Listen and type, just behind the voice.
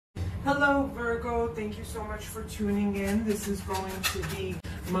Hello Virgo, thank you so much for tuning in. This is going to be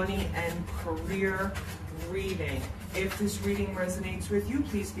money and career reading. If this reading resonates with you,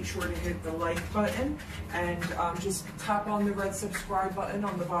 please be sure to hit the like button and just tap on the red subscribe button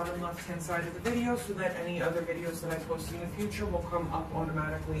on the bottom left hand side of the video so that any other videos that I post in the future will come up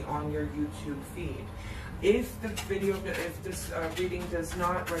automatically on your YouTube feed. If this reading does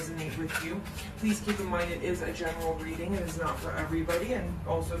not resonate with you, please keep in mind it is a general reading. It is not for everybody, and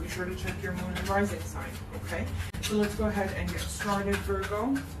also be sure to check your moon and rising sign, okay? So let's go ahead and get started,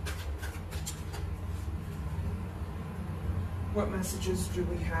 Virgo. What messages do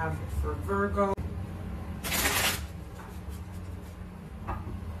we have for Virgo?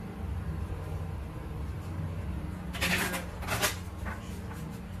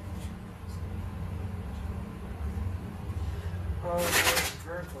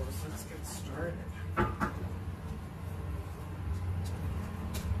 Virgos, let's get started.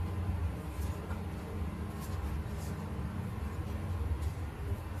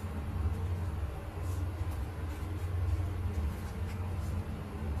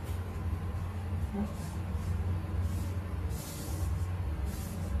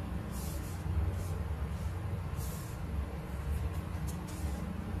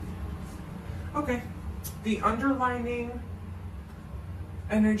 Okay, the underlining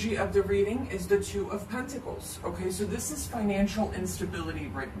energy of the reading is the Two of Pentacles. Okay, so this is financial instability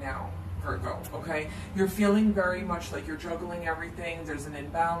right now, Virgo. Okay, you're feeling very much like you're juggling everything. There's an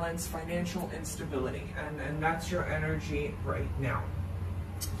imbalance, financial instability, and that's your energy right now.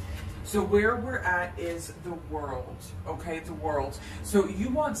 So where we're at is the world, okay, the world. So you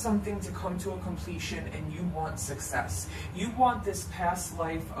want something to come to a completion and you want success. You want this past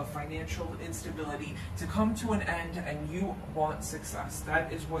life of financial instability to come to an end and you want success.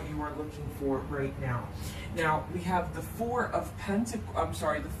 That is what you are looking for right now. Now, we have the Four of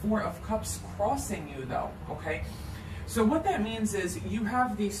Cups crossing you though, okay? So what that means is you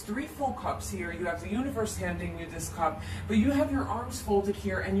have these three full cups here, you have the universe handing you this cup, but you have your arms folded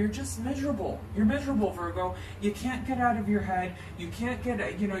here and you're just miserable. You're miserable, Virgo. You can't get out of your head. You can't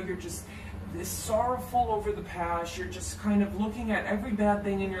get, you're just this sorrowful over the past. You're just kind of looking at every bad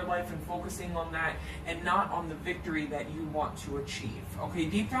thing in your life and focusing on that and not on the victory that you want to achieve. Okay,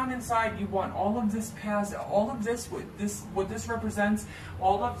 deep down inside, you want all of this past, all of this, what this represents,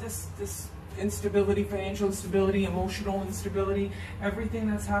 all of this instability, financial instability, emotional instability, everything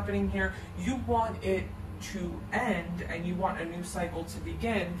that's happening here, you want it to end and you want a new cycle to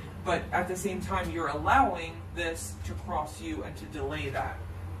begin, but at the same time you're allowing this to cross you and to delay that.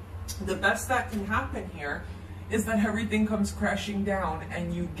 The best that can happen here is that everything comes crashing down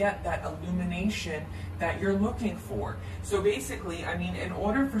and you get that illumination that you're looking for. So basically, I mean, in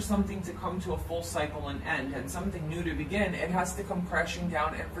order for something to come to a full cycle and end and something new to begin, it has to come crashing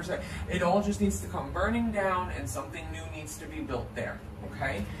down, and it all just needs to come burning down and something new needs to be built there,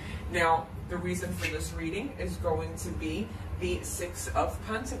 okay? Now, the reason for this reading is going to be the Six of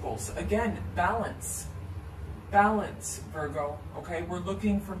Pentacles. Again, balance. Balance, Virgo, okay? We're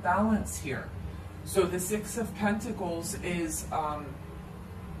looking for balance here. So the Six of Pentacles is,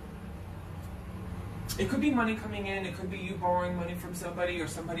 it could be money coming in, it could be you borrowing money from somebody or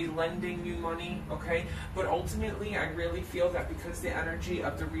somebody lending you money, okay? But ultimately, I really feel that because the energy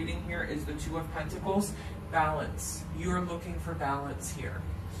of the reading here is the Two of Pentacles, balance. You're looking for balance here.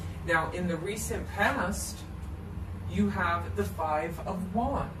 Now, in the recent past, you have the Five of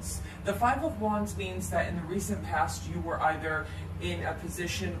Wands. The Five of Wands means that in the recent past, you were either in a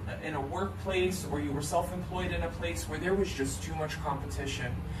position in a workplace or you were self-employed in a place where there was just too much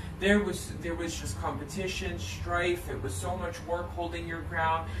competition. There was just competition, strife, it was so much work holding your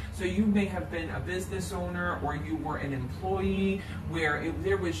ground. So you may have been a business owner or you were an employee where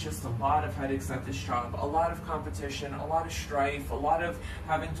there was just a lot of headaches at this job, a lot of competition, a lot of strife, a lot of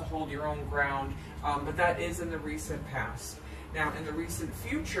having to hold your own ground, but that is in the recent past. Now in the recent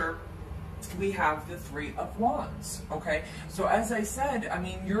future, we have the Three of Wands, okay? So as I said, I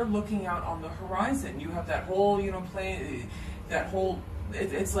mean, you're looking out on the horizon. You have that whole,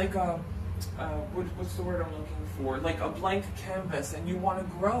 it's like a, what's the word I'm looking for? Like a blank canvas, and you want to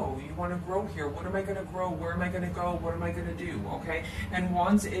grow. You want to grow here. What am I going to grow? Where am I going to go? What am I going to do? Okay? And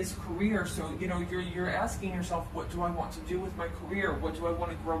Wands is career, so you're asking yourself, what do I want to do with my career? What do I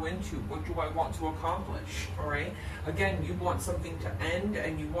want to grow into? What do I want to accomplish? All right? Again, you want something to end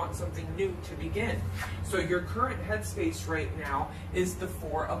and you want something new to begin. So your current headspace right now is the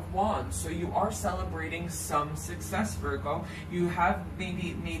Four of Wands. So you are celebrating some success, Virgo. You have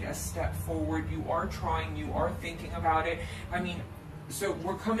maybe made a step forward. You are trying. You are thinking about it. I mean, So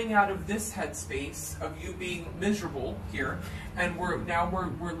we're coming out of this headspace of you being miserable here, and we're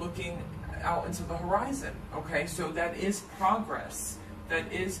looking out into the horizon. Okay, so that is progress.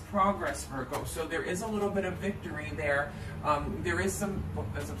 That is progress, Virgo. So there is a little bit of victory there. There is some, oh,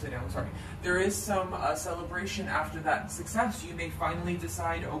 that's upside down, sorry. There is some celebration after that success. You may finally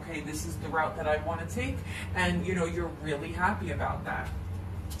decide, okay, this is the route that I want to take, and you know, you're really happy about that.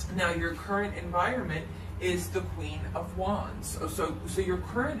 Now, your current environment is the Queen of Wands. So your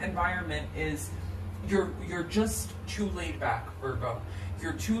current environment is, you're just too laid back, Virgo.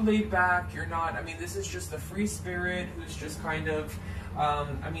 You're too laid back. You're not, I mean, this is just a free spirit who's just kind of,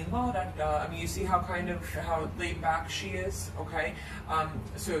 I mean, you see how how laid back she is, okay?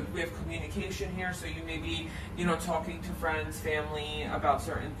 So we have communication here, so you may be, you know, talking to friends, family about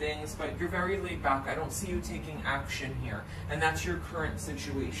certain things, but you're very laid back. I don't see you taking action here, and that's your current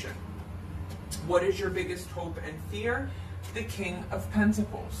situation. What is your biggest hope and fear? The King of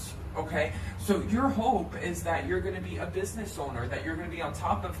Pentacles. Okay, so your hope is that you're going to be a business owner, that you're going to be on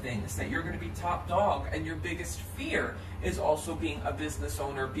top of things, that you're going to be top dog, and your biggest fear is also being a business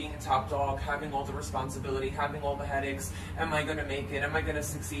owner, being top dog, having all the responsibility, having all the headaches. Am I going to make it? Am I going to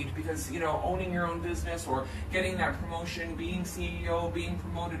succeed? Because, you know, owning your own business or getting that promotion, being CEO, being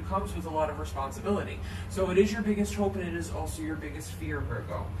promoted comes with a lot of responsibility. So it is your biggest hope, and it is also your biggest fear,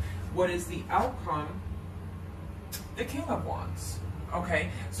 Virgo. What is the outcome? The King of Wands. Okay,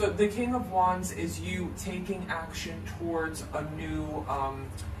 so the King of Wands is you taking action towards a new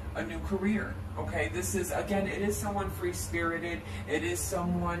career. Okay, this is, again, it is someone free-spirited. It is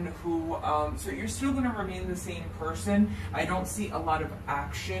someone who, so you're still going to remain the same person. I don't see a lot of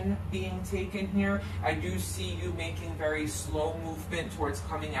action being taken here. I do see you making very slow movement towards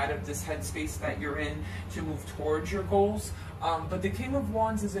coming out of this headspace that you're in to move towards your goals. But the King of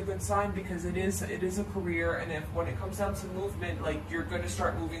Wands is a good sign because it is a career, and if when it comes down to movement, like, you're going to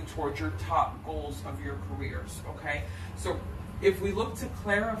start moving towards your top goals of your careers. Okay, so if we look to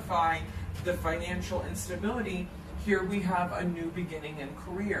clarify the financial instability, here we have a new beginning in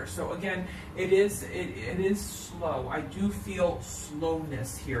career. So again, it is slow. I do feel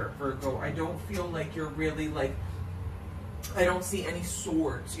slowness here, Virgo. I don't feel like you're really like, I don't see any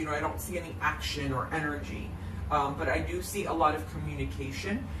swords, you know, I don't see any action or energy. But I do see a lot of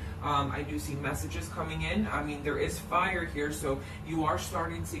communication. I do see messages coming in. I mean, there is fire here, so you are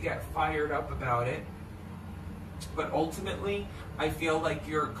starting to get fired up about it. But ultimately, I feel like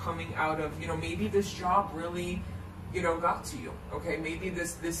you're coming out of, you know, maybe this job really, you know, got to you. Okay, maybe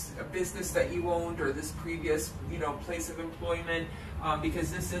this business that you owned, or this previous, you know, place of employment,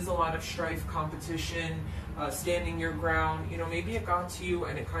 because this is a lot of strife, competition, standing your ground. You know, maybe it got to you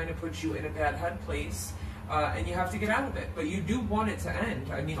and it kind of puts you in a bad head place. And you have to get out of it, but you do want it to end.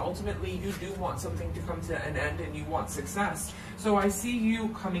 I mean, ultimately, you do want something to come to an end, and you want success. So I see you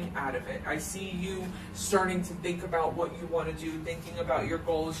coming out of it. I see you starting to think about what you want to do, thinking about your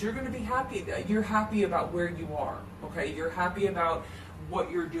goals. You're going to be happy. You're happy about where you are, okay? You're happy about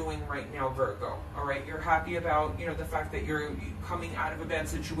what you're doing right now, Virgo, all right? You're happy about, you know, the fact that you're coming out of a bad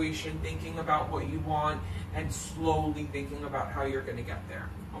situation, thinking about what you want, and slowly thinking about how you're going to get there.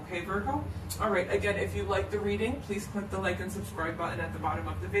 Okay, Virgo? All right, again, if you like the reading, please click the like and subscribe button at the bottom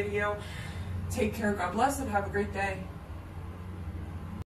of the video. Take care, God bless, and have a great day.